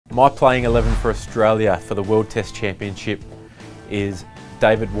My playing 11 for Australia for the World Test Championship is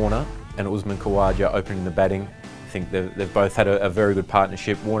David Warner and Usman Khawaja opening the batting. I think they've both had a very good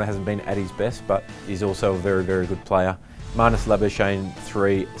partnership. Warner hasn't been at his best, but he's also a very, very good player. Marnus Labuschagne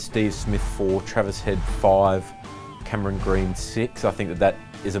 3, Steve Smith 4, Travis Head 5, Cameron Green 6. I think that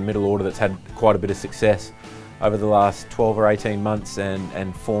is a middle order that's had quite a bit of success over the last 12 or 18 months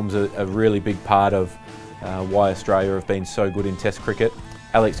and forms a really big part of why Australia have been so good in Test cricket.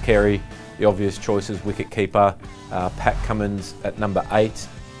 Alex Carey, the obvious choices, wicket keeper. Pat Cummins at number 8,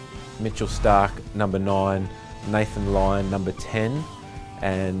 Mitchell Starc number 9, Nathan Lyon number 10,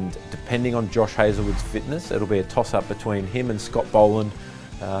 and depending on Josh Hazlewood's fitness, it'll be a toss-up between him and Scott Boland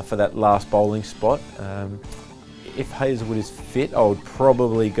for that last bowling spot. If Hazlewood is fit, I would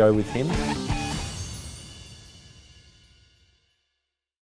probably go with him.